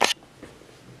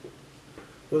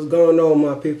What's going on,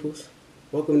 my peoples?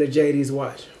 Welcome to JD's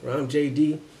Watch, where I'm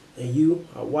JD and you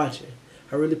are watching.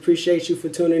 I really appreciate you for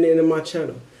tuning in to my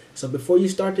channel. So before you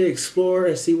start to explore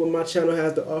and see what my channel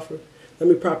has to offer, let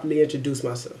me properly introduce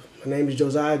myself. My name is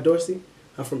Josiah Dorsey.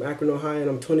 I'm from Akron, Ohio, and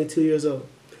I'm 22 years old.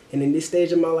 And in this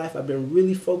stage of my life, I've been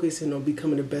really focusing on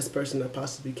becoming the best person I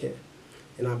possibly can.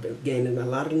 And I've been gaining a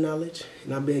lot of knowledge,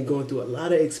 and I've been going through a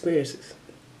lot of experiences.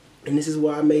 And this is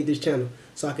why I made this channel,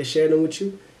 so I can share them with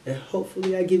you, and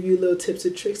hopefully I give you little tips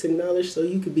and tricks and knowledge so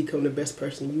you can become the best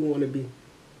person you want to be.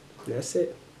 And that's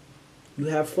it. You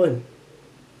have fun.